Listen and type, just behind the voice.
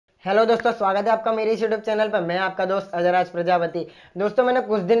Hello दोस्तों, स्वागत है आपका मेरे इस यूट्यूब चैनल पर। मैं आपका दोस्त अजय प्रजापति। दोस्तों, मैंने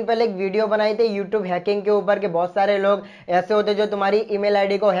कुछ दिन पहले एक वीडियो बनाई थी यूट्यूब हैकिंग के ऊपर कि बहुत सारे लोग ऐसे होते जो तुम्हारी ईमेल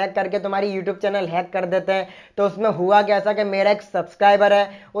आईडी को हैक करके तुम्हारी यूट्यूब चैनल हैक कर देते हैं। तो उसमें हुआ क्या ऐसा कि मेरा एक सब्सक्राइबर है,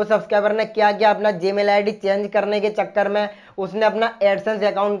 उस सब्सक्राइबर ने क्या किया, अपना जीमेल आईडी चेंज करने के चक्कर में उसने अपना एडसेंस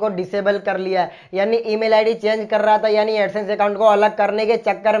अकाउंट को डिसेबल कर लिया है। यानी ईमेल आईडी चेंज कर रहा था, यानी एडसेंस अकाउंट को अलग करने के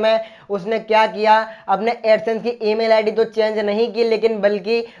चक्कर में उसने क्या किया, अपने एडसेंस की ईमेल आईडी तो चेंज नहीं की, लेकिन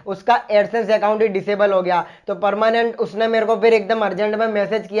बल्कि उसका एडसेंस अकाउंट ही डिसेबल हो गया। तो परमानेंट उसने मेरे को फिर एकदम अर्जेंट में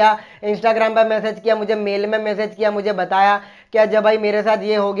मैसेज किया, इंस्टाग्राम पर मैसेज किया, मुझे मेल में मैसेज किया, मुझे बताया कि जब भाई मेरे साथ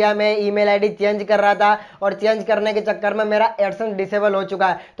ये हो गया, मैं ईमेल आईडी चेंज कर रहा था और चेंज करने के चक्कर में मेरा एडसेंस डिसेबल हो चुका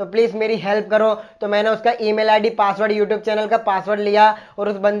है, तो प्लीज़ मेरी हेल्प करो। तो मैंने उसका email ID password, YouTube channel का पासवर्ड लिया और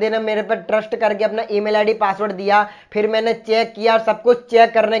उस बंदे ने मेरे पर ट्रस्ट करके अपना ईमेल आईडी पासवर्ड दिया। फिर मैंने चेक किया और सब कुछ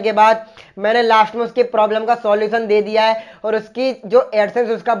चेक करने के बाद मैंने लास्ट में उसकी प्रॉब्लम का सॉल्यूशन दे दिया है और उसकी जो एडसेंस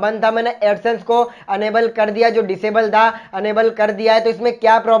उसका बंद था, मैंने एडसेंस को अनेबल कर दिया, जो डिसेबल था अनेबल कर दिया है। तो इसमें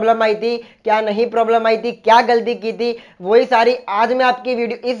क्या प्रॉब्लम आई थी, क्या नहीं प्रॉब्लम आई थी, क्या गलती की थी, वही सारी आज मैं आपकी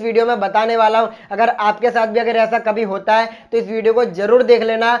इस वीडियो में बताने वाला हूं। अगर आपके साथ भी अगर ऐसा कभी होता है तो इस वीडियो को जरूर देख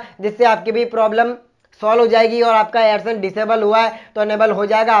लेना, जिससे आपकी भी प्रॉब्लम सॉल्व हो जाएगी और आपका एडसेंस डिसेबल हुआ है तो अनेबल हो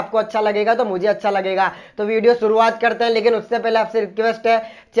जाएगा। आपको अच्छा लगेगा तो मुझे अच्छा लगेगा। तो वीडियो शुरुआत करते हैं, लेकिन उससे पहले आपसे रिक्वेस्ट है,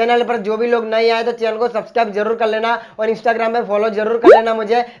 चैनल पर जो भी लोग नए आए तो चैनल को सब्सक्राइब जरूर कर लेना और इंस्टाग्राम पे फॉलो जरूर कर लेना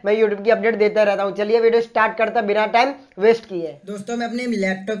मुझे। मैं यूट्यूब की अपडेट देता रहता हूँ। चलिए वीडियो स्टार्ट करते हैं बिना टाइम वेस्ट किए। दोस्तों, मैं अपने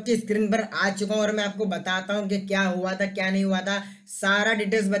लैपटॉप की स्क्रीन पर आ चुका हूं और मैं आपको बताता हूं कि क्या हुआ था क्या नहीं हुआ था। सारा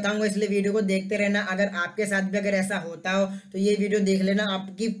डिटेल्स बताऊंगा, इसलिए वीडियो को देखते रहना। अगर आपके साथ भी अगर ऐसा होता हो तो ये वीडियो देख लेना,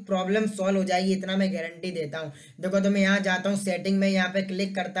 आपकी प्रॉब्लम सॉल्व हो जाएगी, इतना मैं गारंटी देता हूं। देखो, तो मैं यहाँ जाता हूँ सेटिंग में, यहाँ पे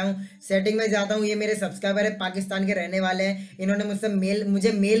क्लिक करता हूँ, सेटिंग में जाता हूँ। ये मेरे सब्सक्राइबर है, पाकिस्तान के रहने वाले हैं। इन्होंने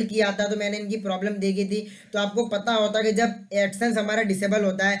मुझे मेल किया था, तो मैंने इनकी प्रॉब्लम देखी थी। तो आपको पता होता है कि जब एडसेंस हमारा डिसेबल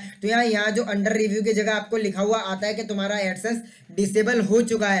होता है तो यहाँ जो अंडर रिव्यू की जगह आपको लिखा हुआ आता है कि तुम्हारा एडसेंस डिसेबल हो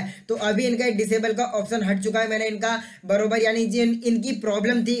चुका है। तो अभी इनका डिसेबल का ऑप्शन हट चुका है। मैंने इनका बरोबर यानी जो इनकी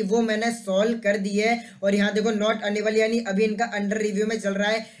प्रॉब्लम थी वो मैंने सॉल्व कर दी है। और यहाँ देखो नॉट अनेबल, यानी अभी इनका अंडर रिव्यू में चल रहा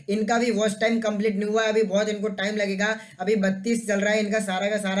है। इनका भी वॉच टाइम कंप्लीट नहीं हुआ है, अभी बहुत इनको टाइम लगेगा। अभी 32 चल रहा है इनका सारा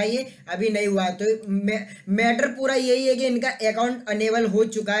का सारा, ये अभी नहीं हुआ है। तो मैटर पूरा यही है कि इनका अकाउंट अनेबल हो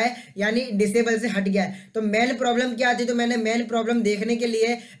चुका है, यानी डिसेबल से हट गया है। तो मेन प्रॉब्लम क्या थी, तो मैंने मेन प्रॉब्लम देखने के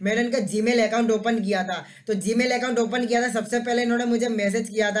लिए मैंने इनका जीमेल अकाउंट ओपन किया था। तो जीमेल अकाउंट ओपन किया था, सबसे पहले इन्होंने मुझे मैसेज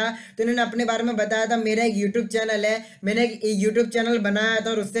किया था। तो इन्होंने अपने बारे में बताया था, मेरा एक यूट्यूब चैनल है, मैंने एक यूट्यूब चैनल बनाया था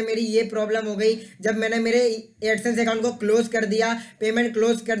और उससे मेरी ये प्रॉब्लम हो गई। जब मैंने मेरे एडसेंस अकाउंट को क्लोज कर दिया, पेमेंट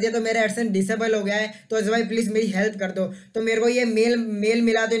क्लोज कर दिया, तो मेरा एडसेंस डिसेबल हो गया है। तो अजय भाई प्लीज मेरी हेल्प कर दो। तो मेरे को ये मेल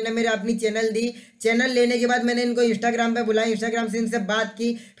मिला, तो इन्होंने मेरे अपनी चैनल दी। चैनल लेने के बाद मैंने इनको इंस्टाग्राम पे बुलाया, इंस्टाग्राम से इनसे बात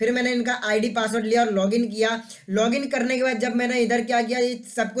की, फिर मैंने इनका आईडी पासवर्ड लिया और लॉगिन किया। लॉगिन करने के बाद जब मैंने इधर क्या किया, ये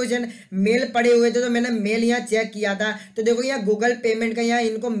सब कुछ मेल पड़े हुए थे, तो मैंने मेल यहाँ चेक किया था। तो देखो यहाँ गूगल पेमेंट का यहाँ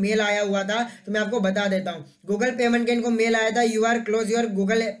इनको मेल आया हुआ था। तो मैं आपको बता देता हूँ, गूगल पेमेंट का इनको मेल आया था, you are close your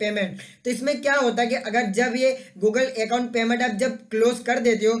Google payment. तो इसमें क्या होता है कि अगर जब ये गूगल अकाउंट पेमेंट आप जब क्लोज कर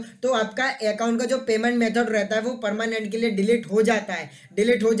देते हो तो आपका अकाउंट का जो पेमेंट मेथड रहता है वो परमानेंट के लिए डिलीट हो जाता है,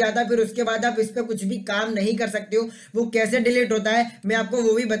 डिलीट हो जाता है। फिर उसके बाद आप इस पर कुछ भी काम नहीं कर सकते हो। वो कैसे डिलीट होता है मैं आपको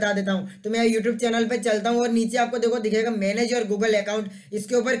वो भी बता देता हूँ। तो मैं यूट्यूब चैनल पे चलता हूँ और नीचे आपको देखो दिखेगा मैनेज योर गूगल अकाउंट,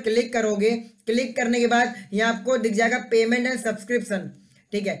 इसके ऊपर क्लिक करोगे। क्लिक करने के बाद यहाँ आपको दिख जाएगा पेमेंट एंड सब्सक्रिप्शन।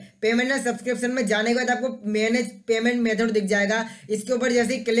 ठीक है, पेमेंट एंड सब्सक्रिप्शन में जाने के बाद आपको मैनेज पेमेंट मेथड दिख जाएगा। इसके ऊपर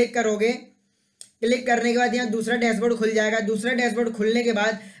जैसे ही क्लिक करोगे, क्लिक करने के बाद यहाँ दूसरा डैशबोर्ड खुल जाएगा। दूसरा डैशबोर्ड खुलने के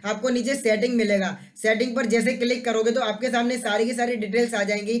बाद आपको नीचे सेटिंग मिलेगा। सेटिंग पर जैसे क्लिक करोगे तो आपके सामने सारी की सारी डिटेल्स आ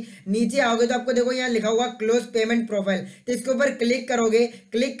जाएंगी। नीचे आओगे तो आपको देखो यहाँ लिखा हुआ क्लोज पेमेंट प्रोफाइल, तो इसके ऊपर क्लिक करोगे।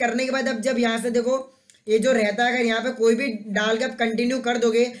 क्लिक करने के बाद अब जब यहाँ से देखो ये जो रहता है, अगर यहाँ पे कोई भी डाल के आप कंटिन्यू कर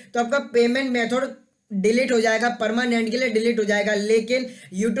दोगे तो आपका पेमेंट मेथड डिलीट हो जाएगा, परमानेंट के लिए डिलीट हो जाएगा। लेकिन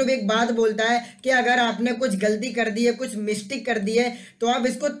यूट्यूब एक बात बोलता है कि अगर आपने कुछ गलती कर दी है, कुछ मिस्टेक कर दी है, तो आप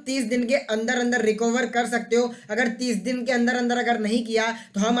इसको 30 दिन के अंदर अंदर रिकवर कर सकते हो। अगर 30 दिन के अंदर अंदर अगर नहीं किया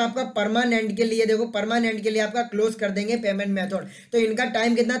तो हम आपका परमानेंट के लिए, देखो परमानेंट के लिए आपका क्लोज कर देंगे पेमेंट मेथड। तो इनका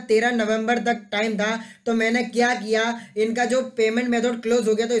टाइम कितना, 13 नवंबर तक टाइम था। तो मैंने क्या किया, इनका जो पेमेंट मेथड क्लोज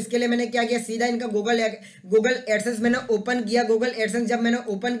हो गया तो इसके लिए मैंने क्या किया, सीधा इनका गूगल एडसेंस मैंने ओपन किया। गूगल एडसेंस जब मैंने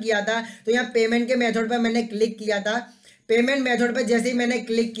ओपन किया था तो यहाँ पेमेंट के मेथड पर मैंने क्लिक किया था। पेमेंट मेथड पे जैसे ही मैंने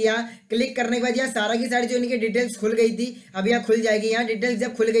क्लिक किया, क्लिक करने के बाद यहाँ सारा की सारी जो इनकी डिटेल्स खुल गई थी। अब यहाँ खुल जाएगी, यहाँ डिटेल्स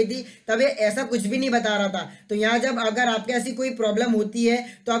जब खुल गई थी तब ये ऐसा कुछ भी नहीं बता रहा था। तो यहाँ जब अगर आपके ऐसी कोई प्रॉब्लम होती है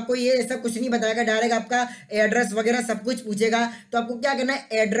तो आपको ये ऐसा कुछ नहीं बताएगा, डायरेक्ट आपका एड्रेस वगैरह सब कुछ पूछेगा। तो आपको क्या करना है,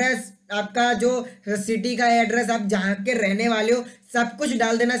 एड्रेस, आपका जो सिटी का एड्रेस, आप जहाँ के रहने वाले हो, सब कुछ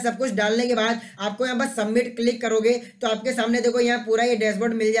डाल देना। सब कुछ डालने के बाद आपको यहाँ बस सबमिट क्लिक करोगे तो आपके सामने देखो यहाँ पूरा ये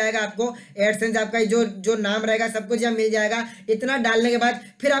डैशबोर्ड मिल जाएगा आपको। एडसेंस आपका जो जो नाम रहेगा सब कुछ यहाँ मिल जाएगा। इतना डालने के बाद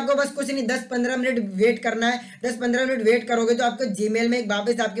फिर आपको बस कुछ नहीं, 10-15 मिनट वेट करना है। 10-15 मिनट वेट करोगे तो आपको जीमेल में एक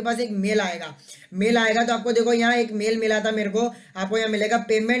वापस आपके पास एक मेल आएगा। मेल आएगा तो आपको देखो यहाँ एक मेल मिला था मेरे को, आपको यहाँ मिलेगा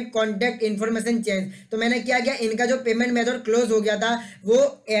पेमेंट कॉन्टैक्ट इन्फॉर्मेशन चेंज। तो मैंने क्या किया, इनका जो पेमेंट मेथड क्लोज हो गया था वो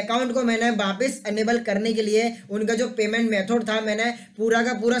अकाउंट को मैंने वापस अनेबल करने के लिए उनका जो पेमेंट मेथड था मैंने पूरा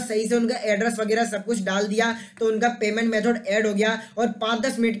का पूरा सही से उनका एड्रेस वगैरह सब कुछ डाल दिया। तो उनका पेमेंट मेथड ऐड हो गया। और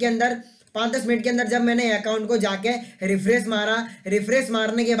 5-10 मिनट के अंदर 5-10 मिनट के अंदर जब मैंने अकाउंट को जाके रिफ्रेश मारा, रिफ्रेश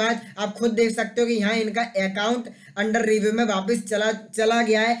मारने के बाद आप खुद देख सकते हो कि यहाँ इनका अकाउंट अंडर रिव्यू में वापस चला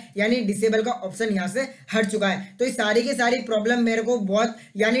गया है, यानी डिसेबल का ऑप्शन यहाँ से हट चुका है। तो इस सारी की सारी प्रॉब्लम मेरे को बहुत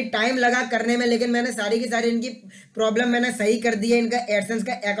यानी टाइम लगा करने में, लेकिन मैंने सारी की सारी इनकी प्रॉब्लम मैंने सही कर दी है। इनका एडसेंस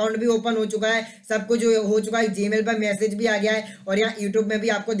का अकाउंट भी ओपन हो चुका है, सब कुछ हो चुका है, जीमेल पर मैसेज भी आ गया है और यहाँ यूट्यूब में भी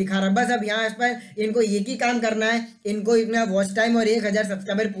आपको दिखा रहा है। बस अब यहाँ इस पर इनको एक ही काम करना है, इनको इतना वॉच टाइम और 1000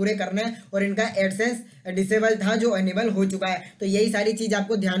 सब्सक्राइबर पूरे करने हैं और इनका एडसेंस डिसेबल था जो अनेबल हो चुका है। तो यही सारी चीज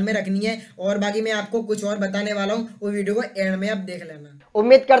आपको ध्यान में रखनी है। और बाकी मैं आपको कुछ और बताने वाला हूँ, वो वीडियो को एंड में आप देख लेना।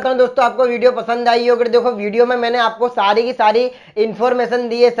 उम्मीद करता हूं दोस्तों आपको वीडियो पसंद आई होगी। देखो वीडियो में मैंने आपको सारी की सारी इंफॉर्मेशन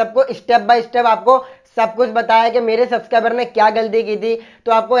दी है, सबको स्टेप बाय स्टेप आपको सब कुछ बताया कि मेरे सब्सक्राइबर ने क्या गलती की थी।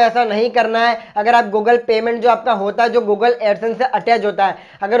 तो आपको ऐसा नहीं करना है। अगर आप गूगल पेमेंट जो आपका होता है, जो गूगल एडसेंस से अटैच होता है,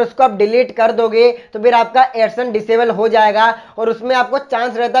 अगर उसको आप डिलीट कर दोगे तो फिर आपका एडसेंस डिसेबल हो जाएगा और उसमें आपको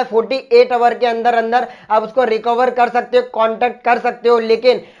चांस रहता है 48 आवर के अंदर अंदर आप उसको रिकवर कर सकते हो, कॉन्टैक्ट कर सकते हो।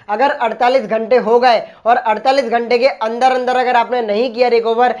 लेकिन अगर 48 घंटे हो गए और 48 घंटे के अंदर अंदर अगर आपने नहीं किया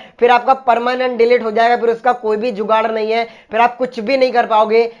रिकवर, फिर आपका परमानेंट डिलीट हो जाएगा, फिर उसका कोई भी जुगाड़ नहीं है, फिर आप कुछ भी नहीं कर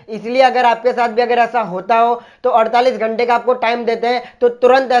पाओगे। इसलिए अगर आपके साथ भी अगर ऐसा होता हो तो 48 घंटे का आपको टाइम देते हैं, तो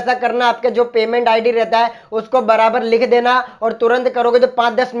तुरंत ऐसा करना, आपके जो पेमेंट आईडी रहता है उसको बराबर लिख देना और तुरंत करोगे तो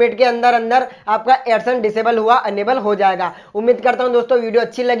 5-10 मिनट के अंदर अंदर आपका एडसेंस डिसेबल हुआ अनेबल हो जाएगा। उम्मीद करता हूं दोस्तों वीडियो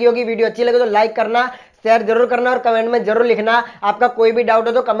अच्छी लगी होगी। वीडियो अच्छी लगे तो लाइक करना, शेयर जरूर करना और कमेंट में जरूर लिखना। आपका कोई भी डाउट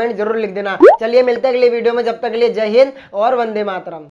हो तो कमेंट जरूर लिख देना। चलिए मिलते हैं अगली वीडियो में, जब तक के लिए जय हिंद और वंदे मातरम।